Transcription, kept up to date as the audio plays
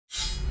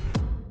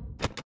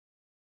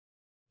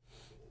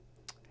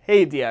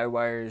Hey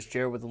DIYers,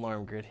 Jarrett with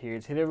Alarm Grid here.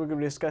 Today we're going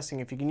to be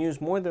discussing if you can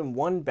use more than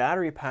one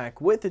battery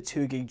pack with the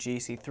 2GB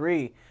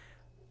GC3.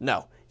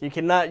 No, you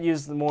cannot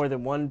use more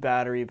than one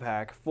battery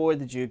pack for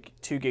the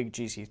 2GB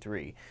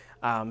GC3.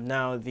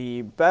 Now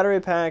the battery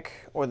pack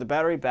or the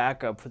battery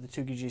backup for the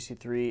 2GB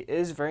GC3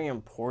 is very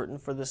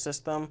important for the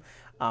system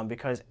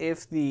because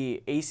if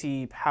the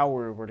AC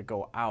power were to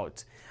go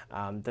out,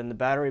 then the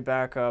battery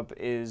backup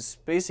is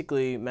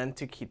basically meant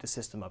to keep the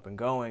system up and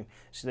going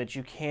so that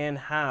you can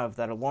have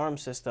that alarm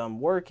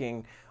system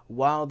working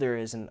while there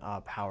is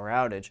a power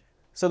outage.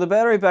 So the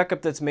battery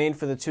backup that's made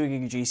for the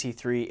 2GB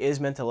GC3 is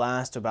meant to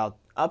last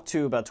up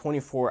to about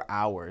 24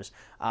 hours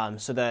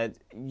so that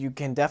you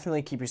can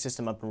definitely keep your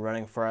system up and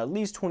running for at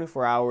least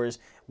 24 hours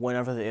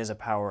whenever there is a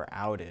power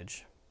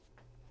outage.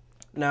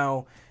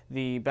 Now,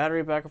 the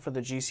battery backup for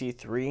the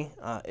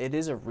GC3, it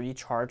is a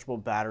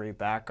rechargeable battery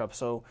backup,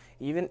 so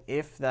even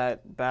if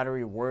that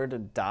battery were to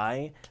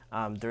die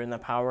during the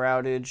power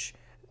outage,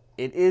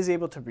 it is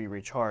able to be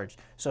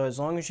recharged. So as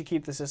long as you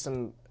keep the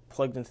system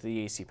plugged into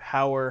the AC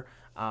power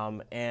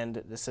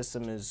and the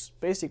system is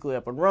basically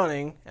up and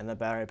running and the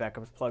battery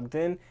backup is plugged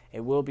in, it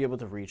will be able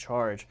to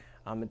recharge.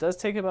 It does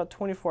take about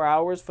 24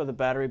 hours for the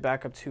battery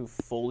backup to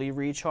fully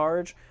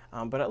recharge,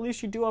 but at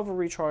least you do have a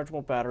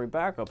rechargeable battery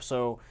backup,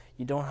 so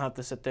you don't have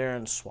to sit there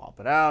and swap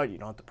it out. You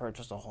don't have to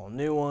purchase a whole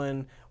new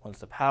one. Once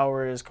the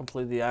power is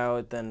completely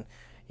out, then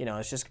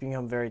it's just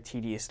become a very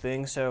tedious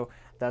thing, so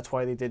that's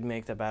why they did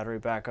make the battery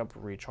backup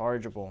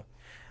rechargeable.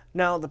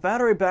 Now, the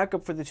battery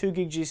backup for the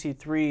 2GB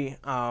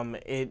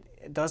GC3,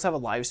 it does have a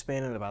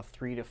lifespan of about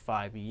 3 to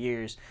 5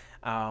 years.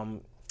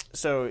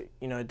 So,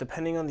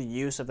 depending on the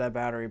use of that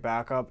battery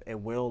backup, it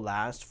will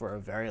last for a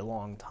very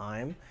long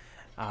time.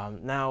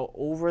 Now,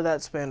 over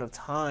that span of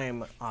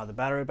time, the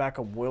battery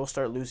backup will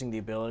start losing the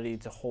ability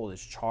to hold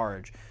its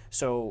charge.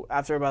 So,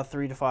 after about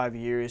 3 to 5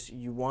 years,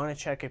 you want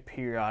to check it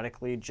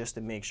periodically just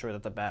to make sure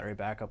that the battery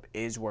backup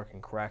is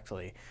working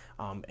correctly.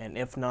 And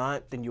if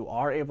not, then you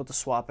are able to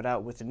swap it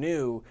out with a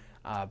new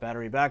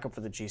battery backup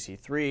for the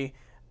GC3.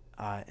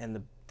 And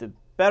the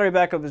battery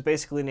backup is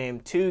basically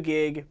named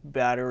 2GB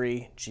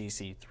battery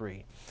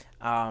GC3.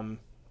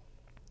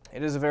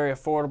 It is a very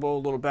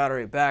affordable little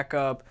battery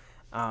backup.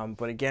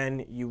 But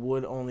again, you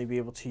would only be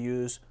able to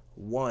use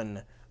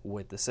one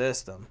with the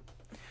system.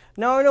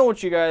 Now, I know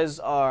what you guys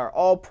are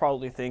all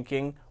probably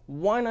thinking.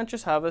 Why not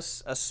just have a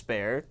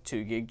spare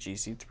 2GB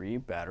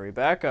GC3 battery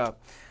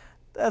backup?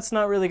 That's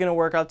not really going to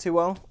work out too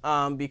well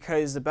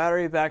because the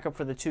battery backup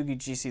for the 2GB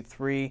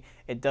GC3,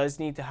 it does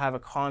need to have a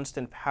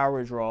constant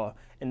power draw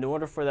in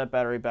order for that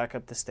battery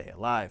backup to stay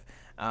alive.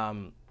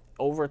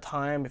 Over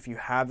time, if you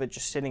have it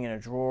just sitting in a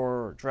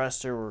drawer or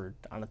dresser or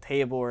on a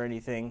table or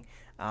anything,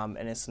 and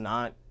it's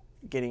not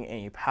getting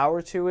any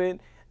power to it,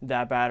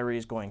 that battery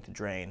is going to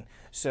drain.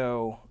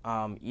 So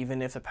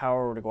even if the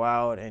power were to go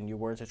out and you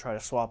were to try to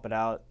swap it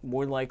out,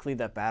 more likely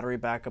that battery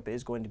backup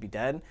is going to be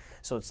dead,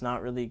 so it's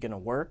not really going to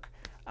work.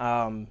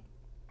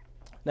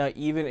 Now,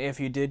 even if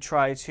you did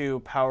try to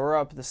power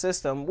up the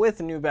system with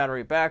a new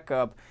battery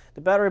backup,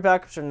 the battery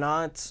backups are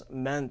not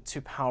meant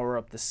to power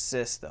up the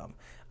system.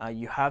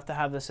 You have to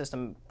have the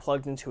system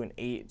plugged into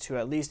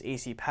at least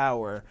AC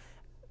power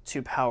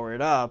to power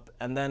it up,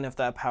 and then if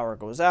that power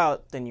goes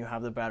out, then you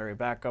have the battery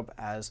backup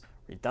as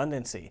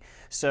redundancy.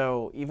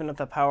 So even if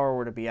the power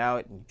were to be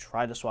out and you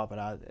try to swap it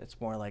out, it's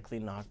more likely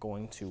not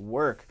going to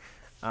work.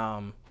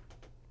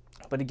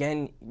 But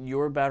again,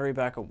 your battery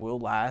backup will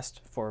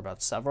last for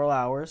about several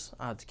hours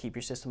to keep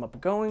your system up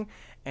and going,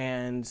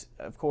 and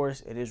of course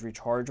it is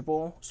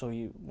rechargeable, so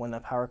when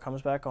that power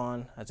comes back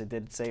on, as I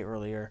did say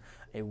earlier,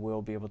 it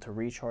will be able to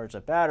recharge the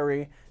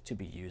battery to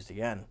be used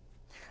again.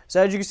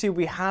 So as you can see,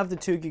 we have the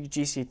 2GB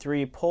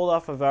GC3 pulled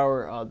off of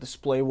our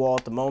display wall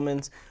at the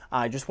moment.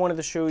 I just wanted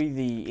to show you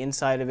the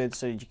inside of it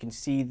so you can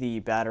see the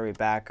battery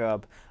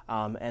backup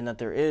and that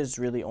there is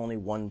really only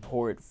one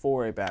port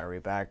for a battery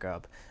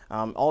backup.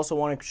 Also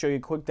want to show you a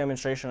quick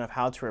demonstration of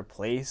how to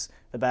replace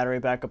the battery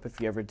backup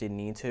if you ever did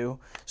need to.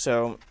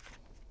 So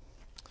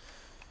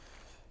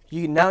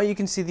now you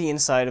can see the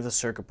inside of the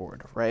circuit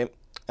board, right?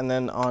 And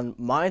then on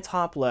my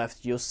top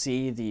left, you'll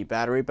see the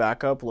battery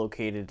backup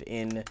located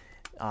in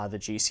the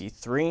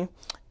GC3,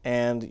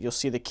 and you'll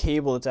see the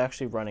cable that's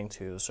actually running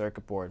to the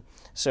circuit board.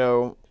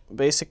 So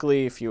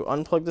basically, if you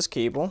unplug this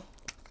cable,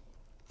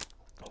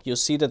 you'll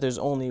see that there's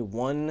only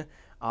one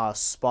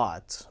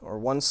spot or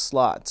one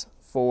slot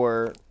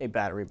for a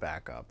battery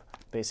backup,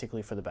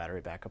 basically for the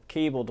battery backup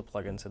cable to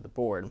plug into the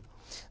board.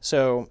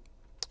 So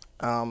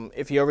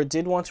if you ever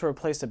did want to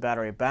replace the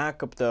battery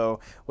backup, though,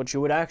 what you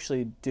would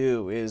actually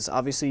do is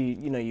obviously,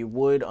 you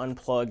would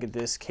unplug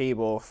this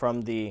cable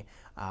from the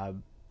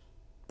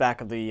back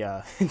of the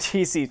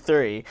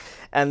GC3,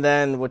 and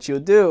then what you'll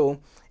do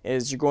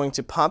is you're going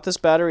to pop this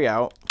battery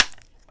out.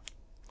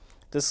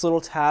 This little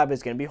tab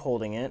is going to be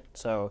holding it,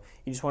 so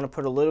you just want to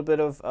put a little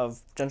bit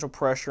of gentle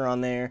pressure on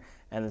there,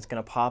 and it's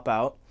going to pop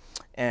out,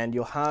 and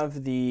you'll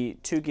have the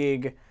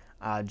 2GB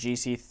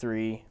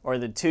GC3 or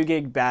the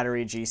 2GB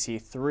battery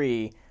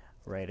GC3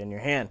 right in your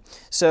hand.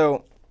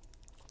 So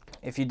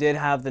If you did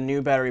have the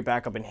new battery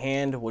backup in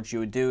hand, what you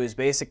would do is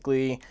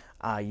basically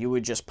you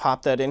would just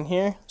pop that in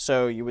here.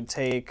 So you would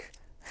take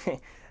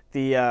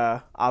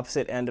the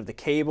opposite end of the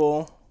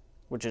cable,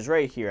 which is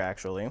right here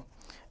actually,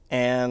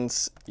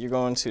 and you're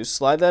going to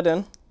slide that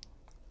in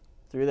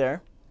through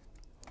there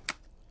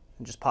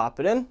and just pop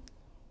it in.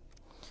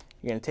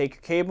 You're going to take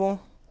your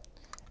cable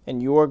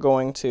and you are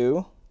going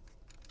to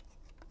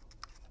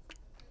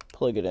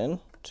plug it in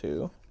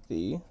to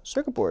the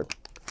circuit board.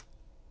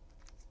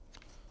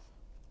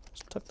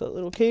 Just tuck that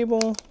little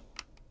cable.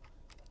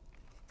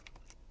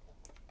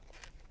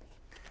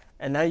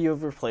 And now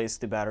you've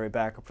replaced the battery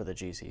backup for the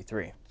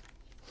GC3.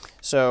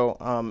 So,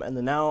 and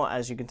then now,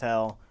 as you can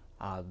tell,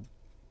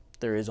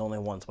 there is only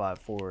one spot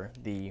for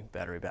the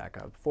battery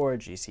backup for a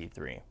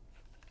GC3.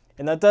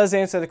 And that does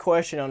answer the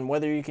question on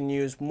whether you can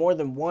use more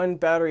than one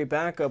battery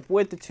backup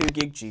with the 2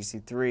 gig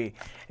GC3.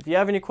 If you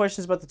have any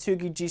questions about the 2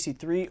 gig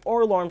GC3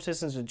 or alarm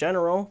systems in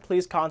general,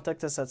 please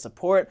contact us at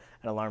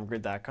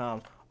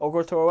support@alarmgrid.com or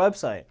go to our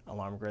website,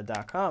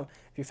 alarmgrid.com.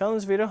 If you found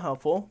this video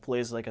helpful,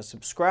 please like and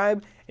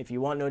subscribe. If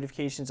you want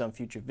notifications on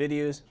future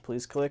videos,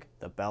 please click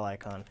the bell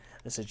icon.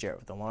 This is Jarrett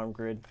with Alarm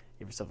Grid.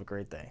 Give yourself a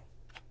great day.